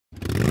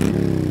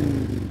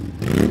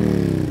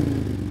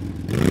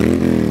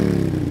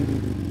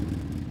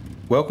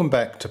Welcome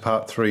back to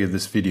part 3 of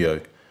this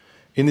video.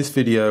 In this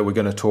video we're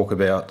going to talk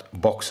about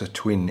boxer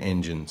twin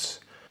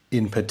engines,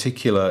 in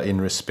particular in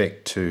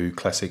respect to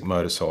classic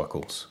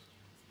motorcycles.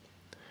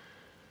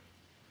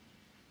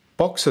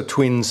 Boxer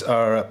twins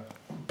are a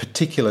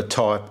particular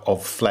type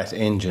of flat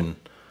engine.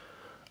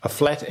 A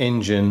flat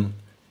engine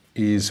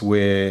is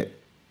where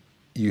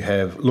you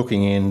have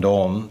looking end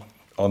on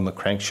the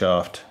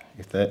crankshaft.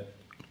 If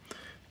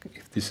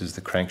this is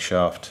the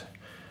crankshaft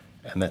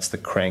and that's the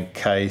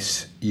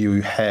crankcase,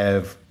 you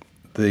have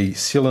the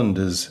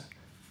cylinders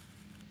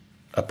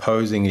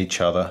opposing each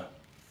other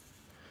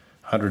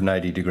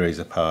 180 degrees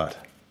apart.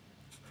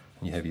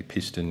 You have your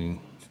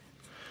piston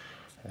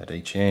at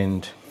each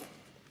end,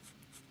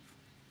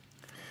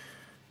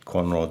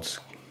 conrods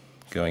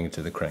going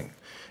into the crank.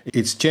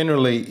 It's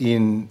generally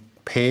in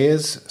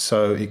pairs,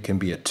 so it can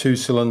be a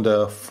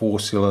 2-cylinder,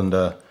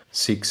 4-cylinder,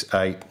 6,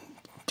 8,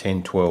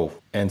 10, 12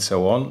 and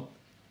so on.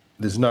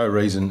 There's no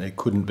reason it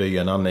couldn't be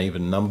an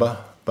uneven number,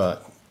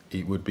 but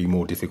it would be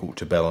more difficult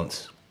to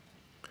balance.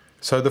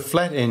 So the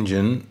flat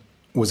engine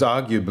was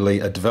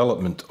arguably a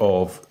development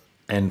of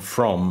and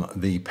from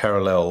the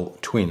parallel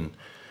twin.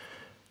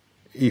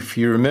 If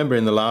you remember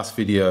in the last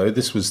video,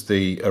 this was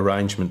the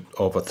arrangement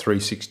of a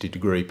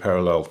 360-degree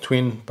parallel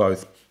twin,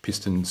 both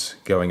pistons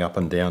going up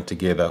and down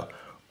together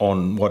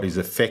on what is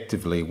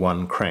effectively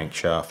one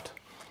crankshaft,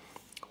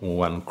 or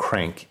one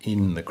crank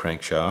in the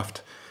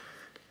crankshaft.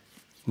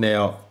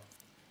 Now,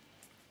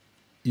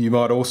 you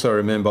might also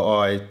remember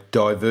I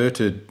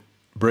diverted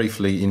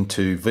briefly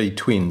into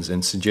V-twins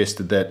and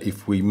suggested that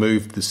if we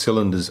moved the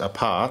cylinders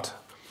apart,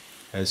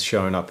 as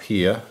shown up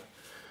here,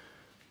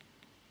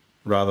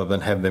 rather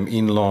than have them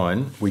in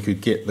line, we could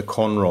get the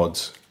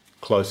conrods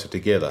closer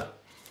together.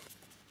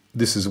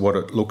 This is what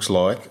it looks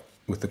like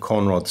with the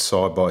conrods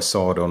side by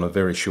side on a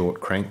very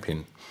short crank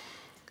pin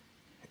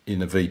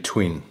in a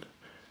V-twin.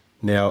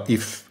 Now,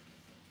 if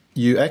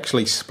you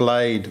actually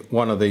splayed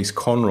one of these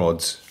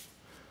conrods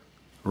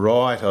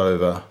right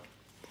over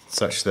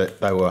such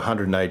that they were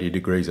 180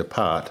 degrees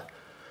apart,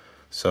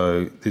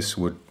 so this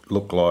would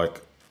look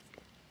like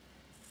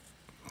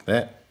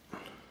that.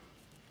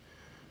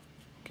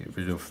 Get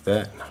rid of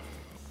that.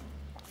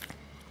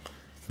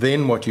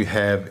 Then what you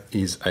have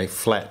is a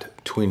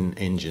flat twin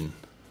engine.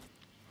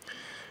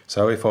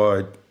 So if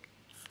I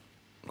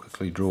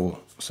quickly draw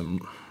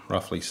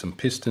roughly some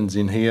pistons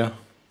in here,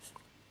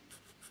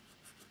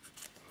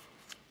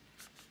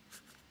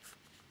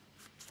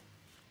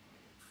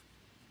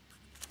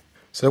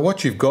 so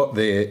what you've got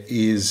there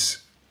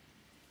is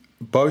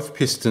both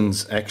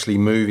pistons actually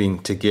moving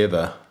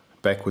together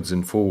backwards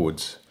and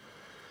forwards,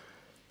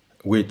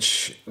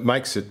 which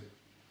makes it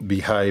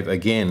behave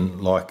again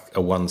like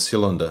a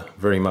 1-cylinder,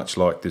 very much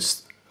like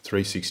this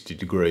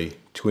 360-degree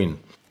twin,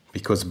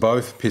 because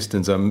both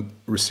pistons are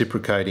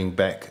reciprocating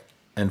back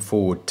and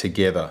forward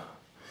together.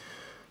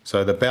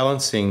 So the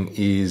balancing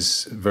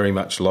is very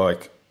much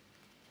like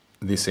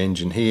this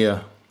engine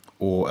here,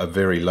 or a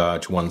very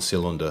large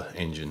 1-cylinder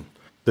engine.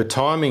 The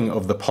timing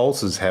of the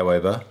pulses,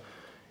 however,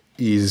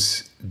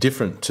 is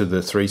different to the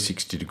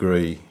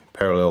 360-degree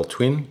parallel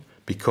twin,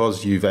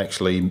 because you've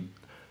actually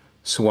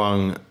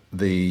swung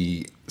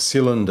the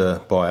cylinder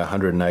by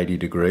 180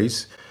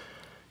 degrees.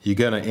 You're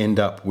going to end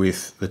up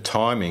with the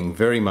timing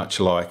very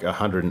much like a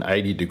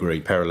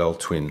 180-degree parallel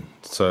twin.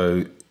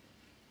 So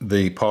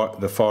the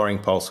firing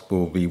pulse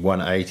will be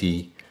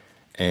 180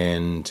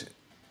 and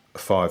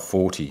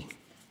 540.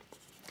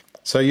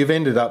 So you've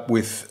ended up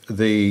with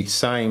the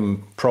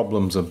same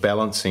problems of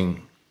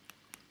balancing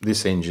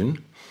this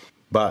engine,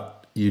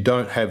 but you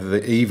don't have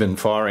the even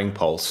firing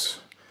pulse.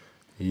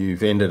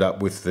 You've ended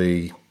up with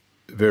the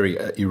very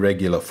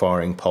irregular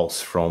firing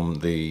pulse from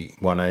the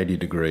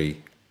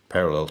 180-degree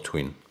parallel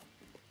twin.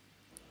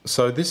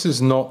 So this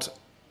is not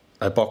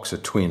a boxer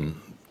twin.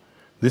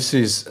 This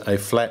is a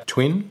flat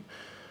twin,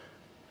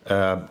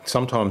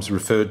 sometimes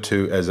referred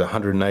to as a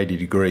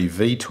 180-degree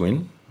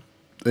V-twin,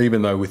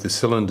 even though with the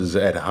cylinders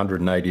at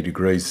 180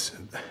 degrees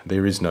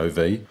there is no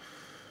V.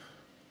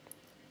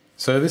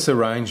 So this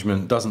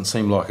arrangement doesn't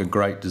seem like a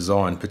great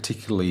design,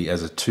 particularly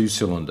as a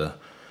 2-cylinder.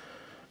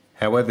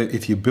 However,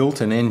 if you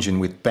built an engine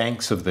with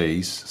banks of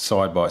these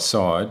side by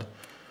side,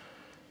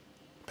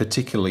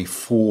 particularly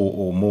 4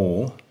 or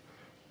more,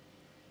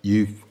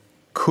 you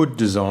could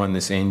design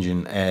this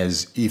engine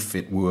as if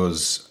it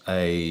was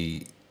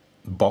a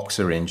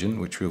boxer engine,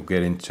 which we'll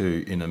get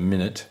into in a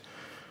minute,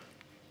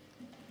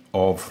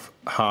 of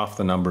half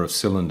the number of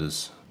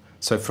cylinders.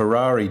 So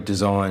Ferrari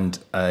designed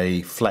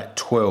a flat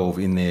 12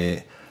 in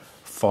their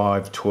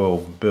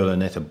 512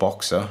 Berlinetta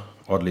Boxer.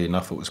 Oddly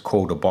enough, it was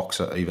called a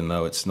boxer, even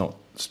though it's not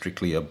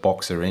strictly a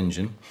boxer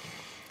engine.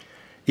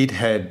 It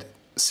had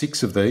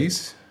 6 of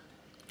these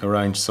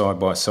arranged side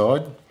by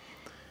side.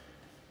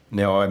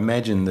 Now I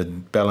imagine the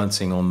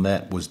balancing on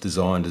that was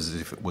designed as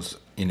if it was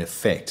in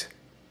effect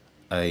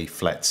a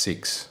flat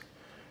 6,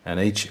 and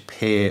each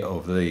pair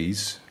of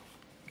these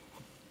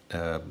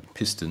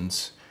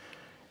pistons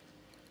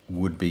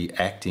would be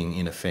acting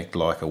in effect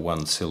like a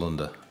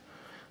 1-cylinder.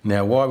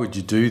 Now, why would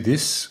you do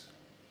this?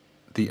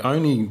 The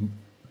only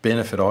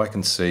benefit I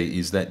can see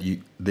is that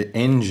the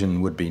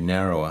engine would be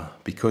narrower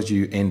because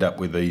you end up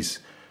with these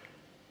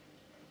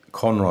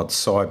conrods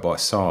side by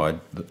side.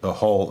 The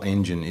whole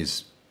engine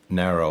is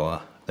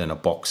narrower than a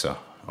Boxer.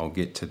 I'll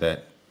get to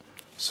that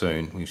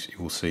soon.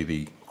 You'll see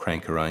the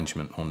crank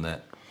arrangement on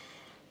that.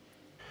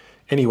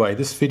 Anyway,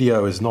 this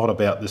video is not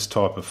about this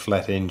type of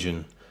flat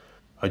engine.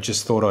 I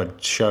just thought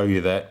I'd show you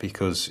that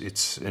because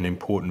it's an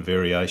important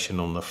variation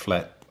on the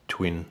flat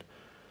twin.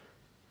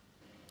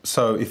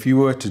 So if you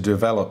were to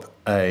develop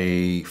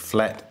a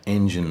flat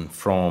engine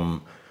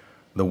from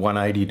the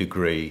 180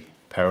 degree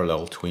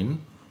parallel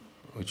twin,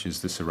 which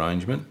is this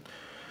arrangement,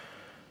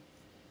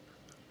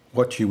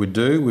 what you would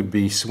do would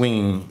be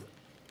swinging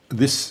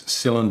this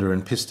cylinder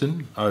and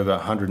piston over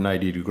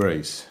 180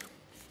 degrees.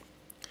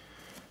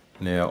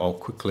 Now I'll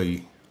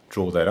quickly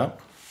draw that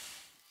up.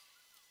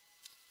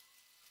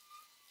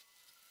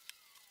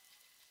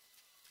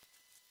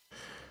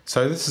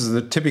 So this is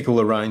the typical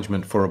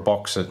arrangement for a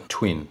Boxer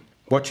twin.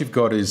 What you've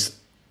got is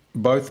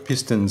both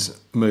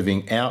pistons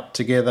moving out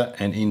together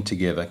and in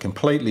together,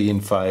 completely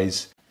in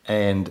phase,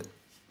 and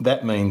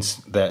that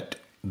means that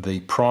the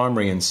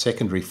primary and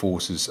secondary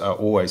forces are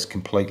always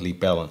completely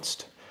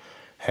balanced.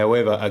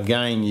 However,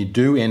 again, you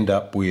do end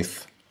up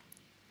with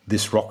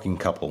this rocking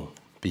couple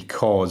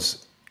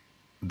because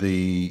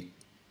the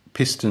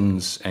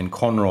pistons and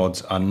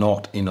conrods are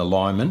not in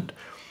alignment.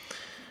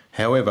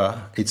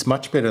 However, it's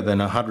much better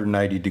than a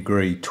 180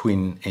 degree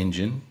twin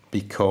engine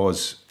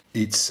because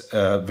it's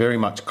very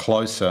much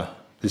closer.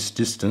 This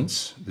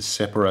distance, this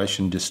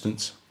separation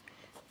distance,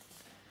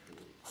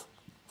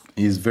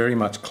 is very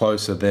much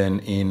closer than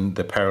in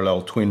the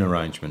parallel twin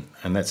arrangement,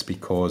 and that's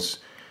because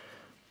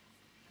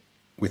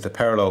with the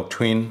parallel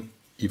twin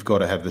you've got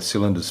to have the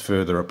cylinders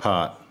further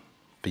apart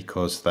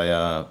because they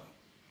are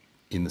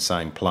in the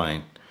same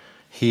plane.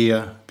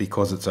 Here,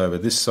 because it's over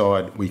this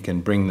side, we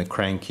can bring the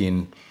crank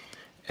in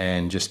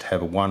and just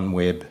have a one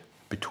web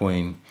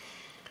between,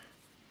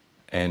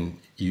 and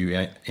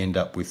you end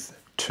up with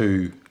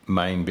two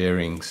main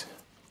bearings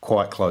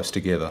quite close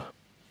together.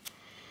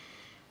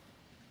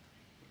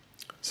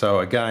 So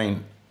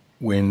again,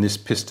 when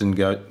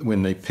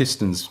the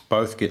pistons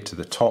both get to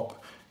the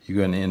top, you're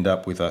going to end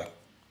up with a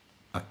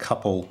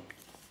couple,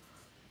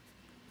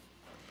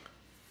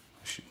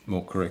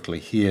 more correctly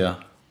here,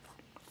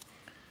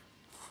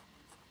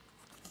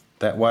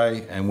 that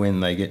way, and when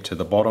they get to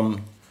the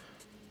bottom,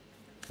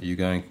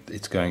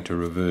 it's going to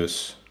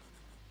reverse.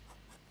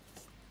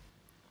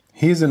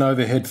 Here's an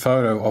overhead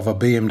photo of a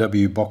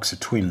BMW Boxer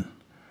twin.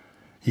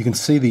 You can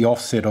see the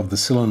offset of the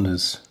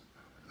cylinders.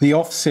 The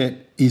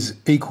offset is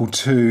equal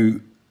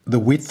to the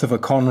width of a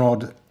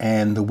conrod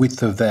and the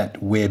width of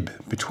that web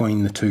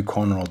between the two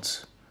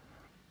conrods.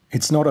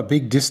 It's not a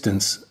big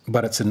distance,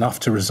 but it's enough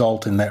to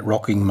result in that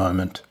rocking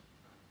moment.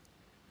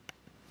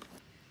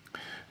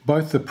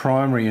 Both the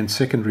primary and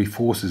secondary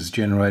forces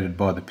generated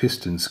by the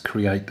pistons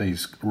create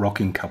these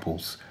rocking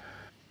couples.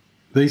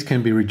 These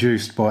can be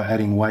reduced by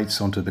adding weights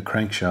onto the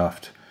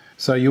crankshaft,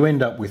 so you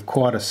end up with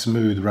quite a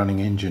smooth running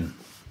engine.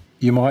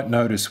 You might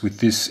notice with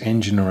this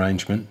engine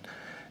arrangement,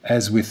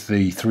 as with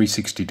the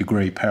 360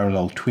 degree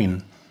parallel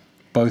twin,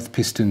 both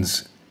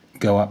pistons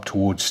go up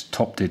towards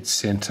top dead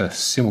centre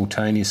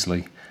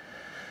simultaneously,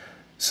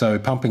 so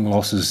pumping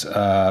losses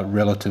are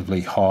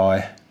relatively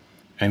high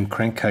and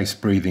crankcase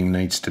breathing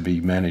needs to be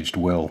managed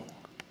well.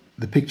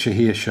 The picture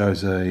here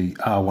shows a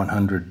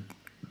R100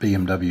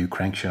 BMW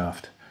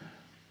crankshaft.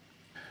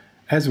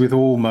 As with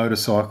all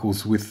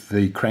motorcycles with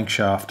the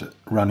crankshaft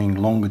running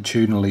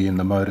longitudinally in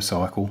the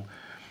motorcycle,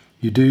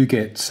 you do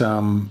get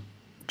some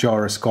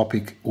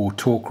gyroscopic or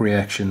torque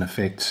reaction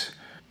effects.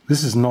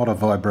 This is not a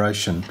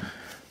vibration,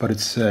 but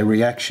it's a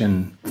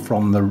reaction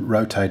from the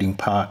rotating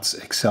parts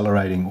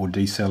accelerating or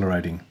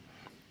decelerating.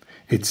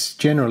 It's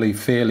generally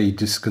fairly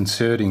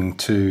disconcerting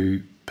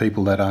to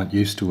people that aren't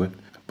used to it,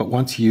 but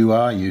once you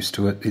are used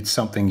to it, it's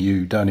something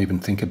you don't even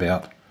think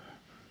about.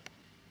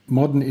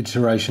 Modern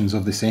iterations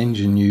of this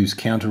engine use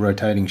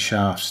counter-rotating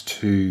shafts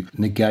to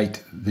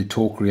negate the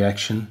torque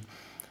reaction,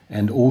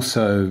 and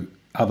also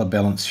other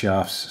balance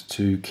shafts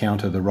to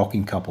counter the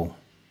rocking couple.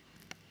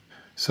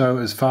 So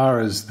as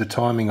far as the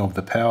timing of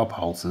the power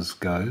pulses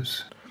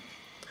goes,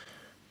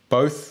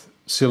 both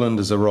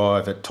cylinders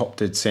arrive at top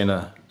dead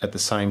centre at the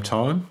same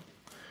time.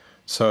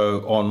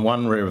 So on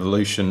one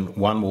revolution,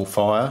 one will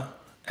fire,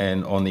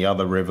 and on the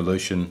other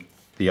revolution,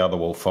 the other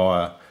will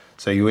fire.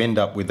 So you end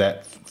up with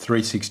that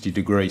 360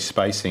 degree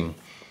spacing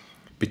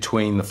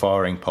between the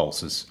firing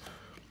pulses.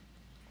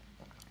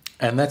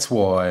 And that's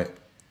why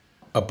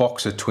a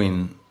Boxer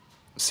twin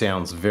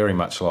sounds very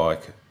much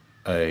like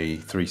a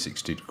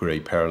 360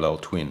 degree parallel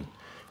twin.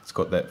 It's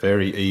got that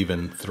very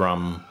even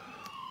thrum,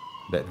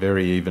 that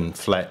very even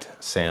flat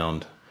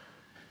sound.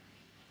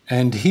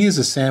 And here's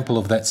a sample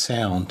of that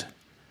sound.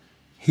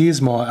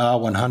 Here's my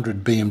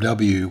R100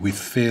 BMW with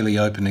fairly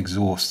open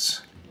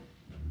exhausts.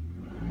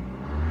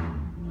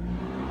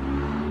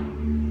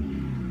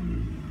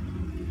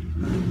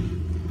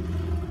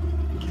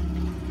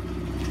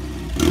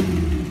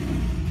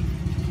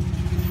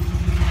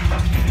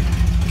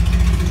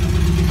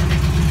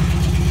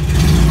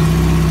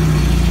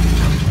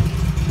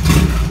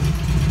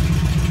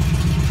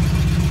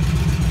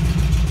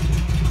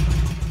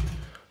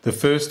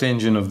 first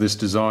engine of this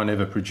design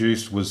ever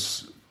produced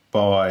was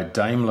by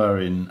Daimler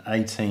in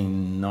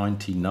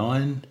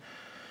 1899.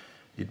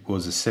 It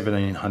was a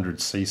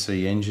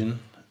 1700cc engine.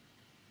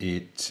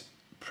 It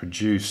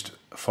produced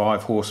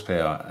 5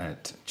 horsepower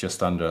at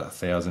just under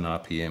 1000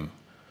 RPM.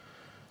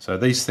 So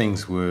these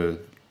things were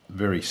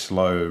very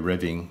slow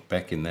revving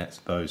back in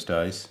those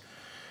days.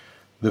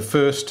 The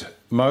first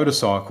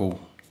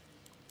motorcycle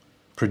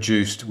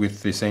produced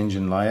with this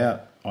engine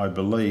layout, I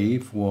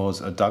believe,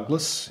 was a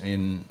Douglas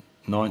in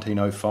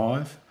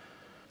 1905.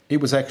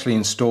 It was actually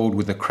installed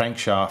with a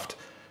crankshaft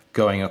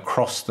going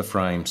across the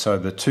frame, so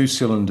the 2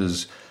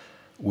 cylinders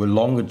were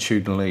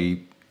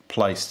longitudinally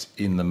placed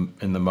in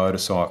the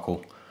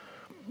motorcycle.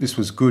 This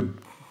was good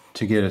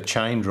to get a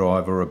chain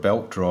drive or a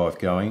belt drive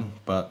going,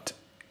 but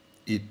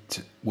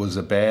it was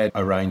a bad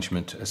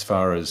arrangement as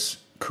far as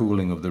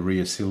cooling of the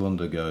rear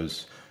cylinder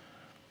goes.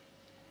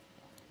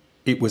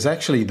 It was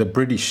actually the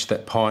British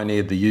that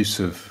pioneered the use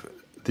of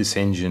this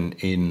engine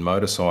in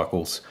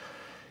motorcycles.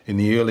 In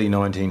the early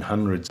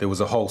 1900s, there was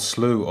a whole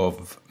slew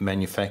of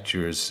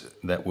manufacturers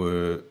that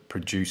were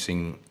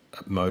producing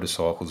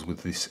motorcycles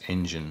with this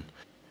engine.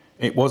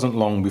 It wasn't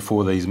long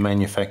before these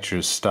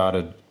manufacturers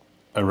started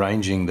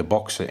arranging the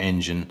Boxer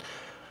engine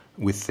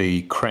with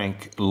the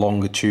crank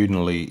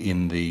longitudinally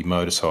in the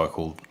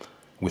motorcycle,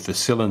 with the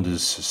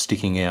cylinders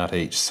sticking out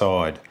each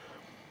side.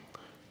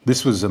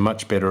 This was a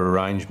much better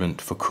arrangement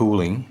for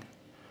cooling,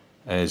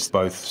 as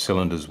both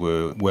cylinders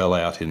were well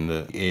out in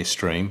the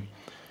airstream.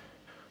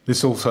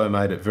 This also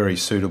made it very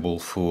suitable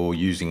for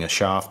using a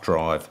shaft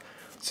drive,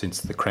 since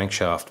the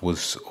crankshaft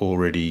was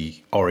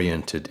already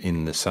oriented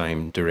in the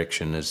same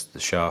direction as the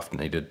shaft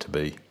needed to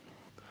be.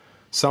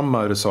 Some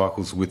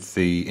motorcycles with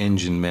the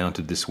engine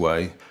mounted this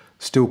way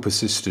still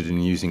persisted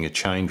in using a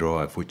chain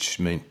drive, which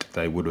meant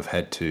they would have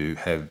had to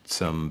have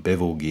some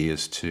bevel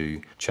gears to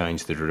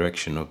change the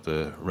direction of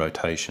the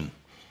rotation.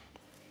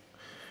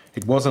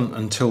 It wasn't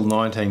until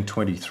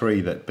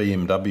 1923 that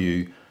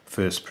BMW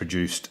first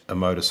produced a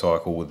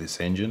motorcycle with this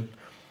engine,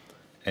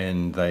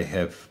 and they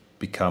have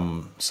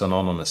become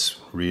synonymous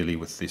really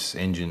with this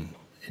engine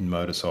in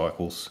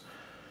motorcycles.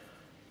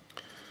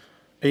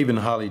 Even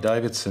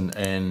Harley-Davidson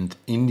and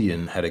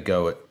Indian had a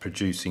go at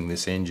producing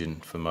this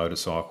engine for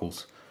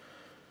motorcycles.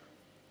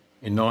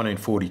 In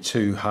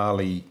 1942,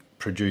 Harley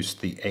produced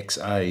the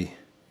XA.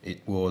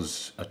 It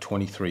was a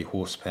 23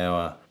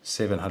 horsepower,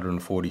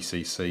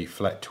 740cc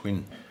flat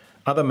twin.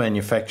 Other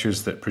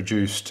manufacturers that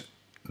produced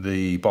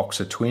the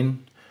Boxer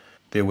twin,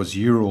 there was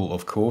Ural,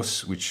 of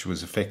course, which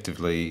was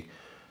effectively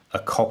a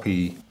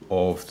copy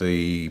of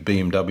the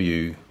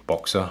BMW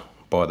Boxer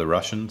by the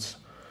Russians.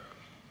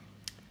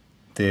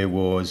 There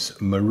was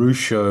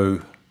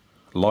Marusho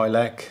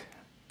Lilac,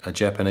 a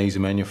Japanese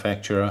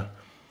manufacturer.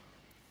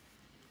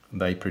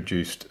 They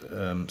produced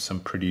some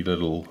pretty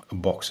little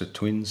Boxer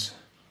twins.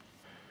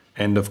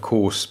 And of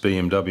course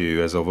BMW,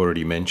 as I've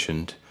already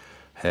mentioned,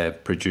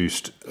 have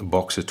produced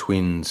Boxer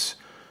twins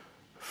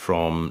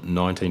from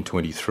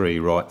 1923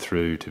 right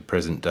through to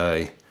present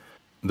day.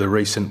 The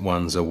recent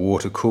ones are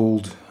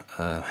water-cooled,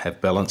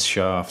 have balance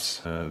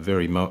shafts,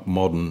 very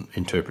modern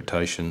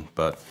interpretation,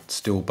 but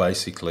still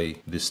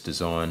basically this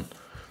design.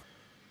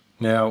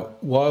 Now,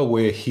 while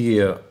we're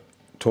here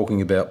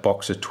talking about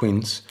Boxer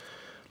twins,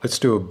 let's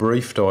do a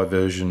brief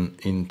diversion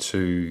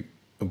into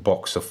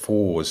Boxer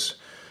 4s.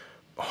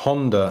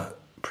 Honda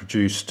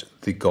produced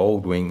the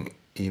Goldwing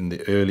in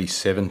the early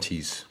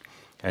 70s,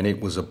 and it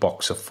was a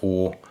Boxer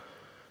 4.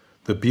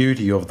 The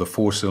beauty of the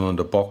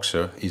 4-cylinder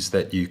Boxer is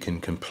that you can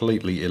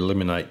completely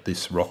eliminate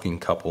this rocking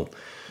couple,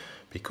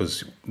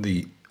 because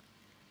the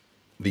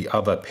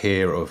other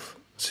pair of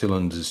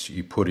cylinders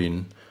you put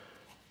in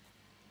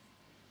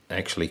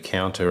actually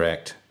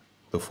counteract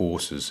the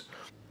forces.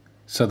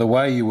 So the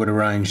way you would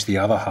arrange the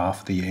other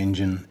half of the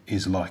engine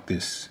is like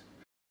this.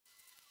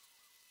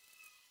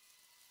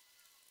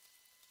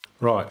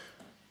 Right,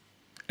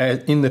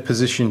 in the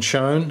position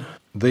shown,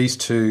 these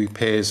 2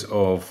 pairs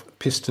of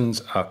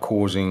pistons are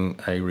causing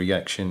a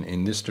reaction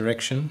in this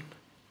direction.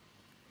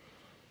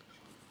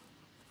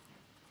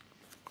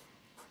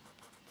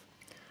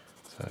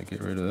 So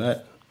get rid of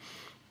that.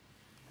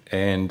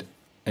 And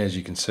as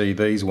you can see,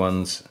 these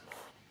ones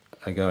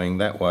are going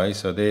that way,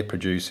 so they're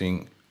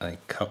producing a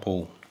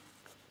couple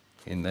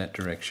in that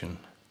direction.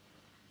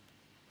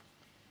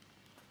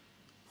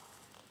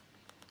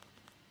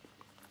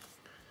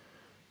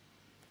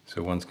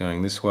 So one's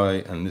going this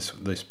way and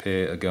this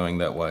pair are going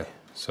that way.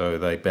 So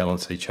they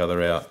balance each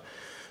other out,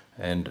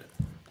 and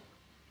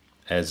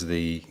as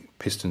the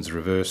pistons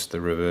reverse,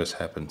 the reverse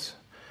happens.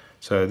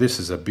 So this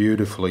is a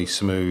beautifully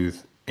smooth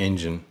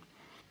engine,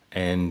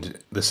 and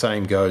the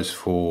same goes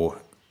for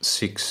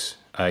 6,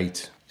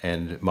 8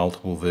 and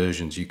multiple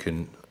versions. You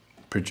can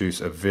produce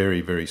a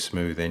very, very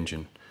smooth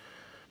engine.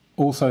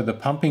 Also, the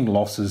pumping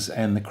losses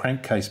and the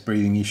crankcase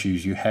breathing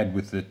issues you had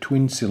with the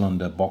twin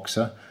cylinder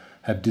Boxer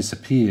have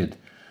disappeared,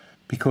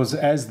 because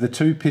as the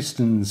 2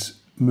 pistons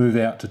move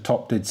out to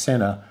top dead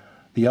center,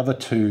 the other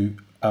 2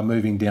 are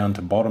moving down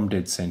to bottom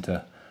dead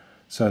center,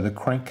 so the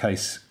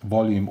crankcase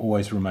volume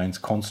always remains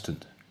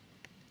constant.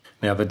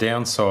 Now the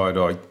downside,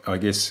 I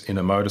guess, in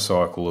a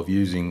motorcycle of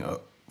using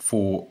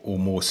 4 or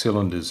more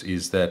cylinders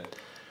is that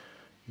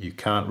you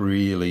can't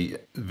really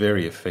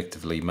very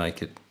effectively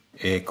make it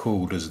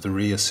air-cooled, as the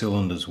rear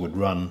cylinders would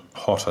run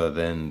hotter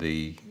than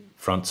the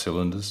front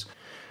cylinders.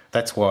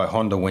 That's why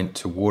Honda went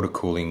to water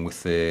cooling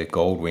with their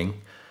Goldwing.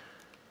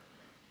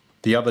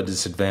 The other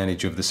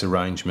disadvantage of this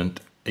arrangement,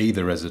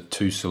 either as a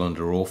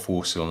 2-cylinder or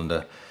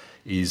 4-cylinder,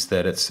 is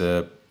that it's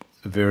a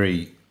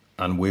very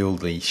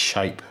unwieldy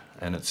shape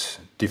and it's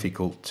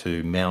difficult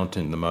to mount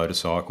in the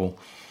motorcycle.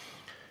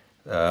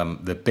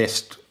 The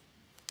best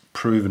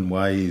proven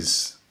way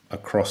is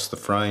across the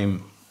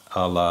frame,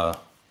 a la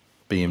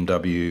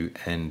BMW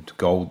and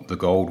the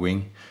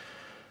Goldwing.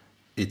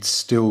 It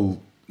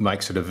still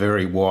makes it a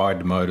very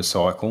wide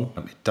motorcycle.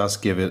 It does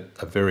give it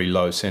a very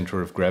low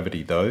centre of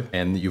gravity though,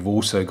 and you've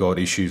also got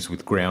issues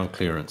with ground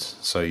clearance.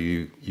 So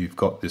you've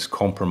got this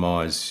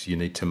compromise you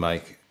need to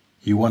make.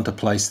 You want to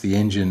place the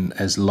engine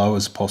as low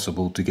as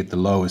possible to get the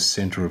lowest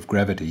centre of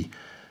gravity,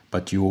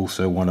 but you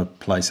also want to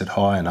place it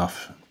high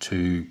enough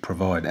to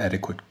provide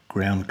adequate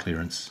ground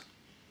clearance.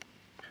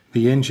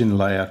 The engine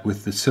layout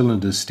with the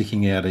cylinders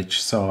sticking out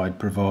each side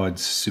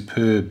provides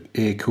superb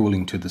air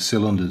cooling to the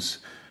cylinders.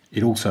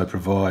 It also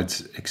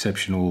provides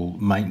exceptional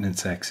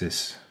maintenance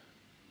access.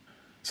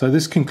 So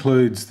this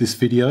concludes this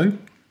video.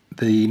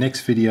 The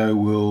next video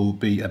will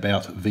be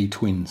about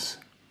V-twins.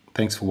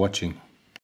 Thanks for watching.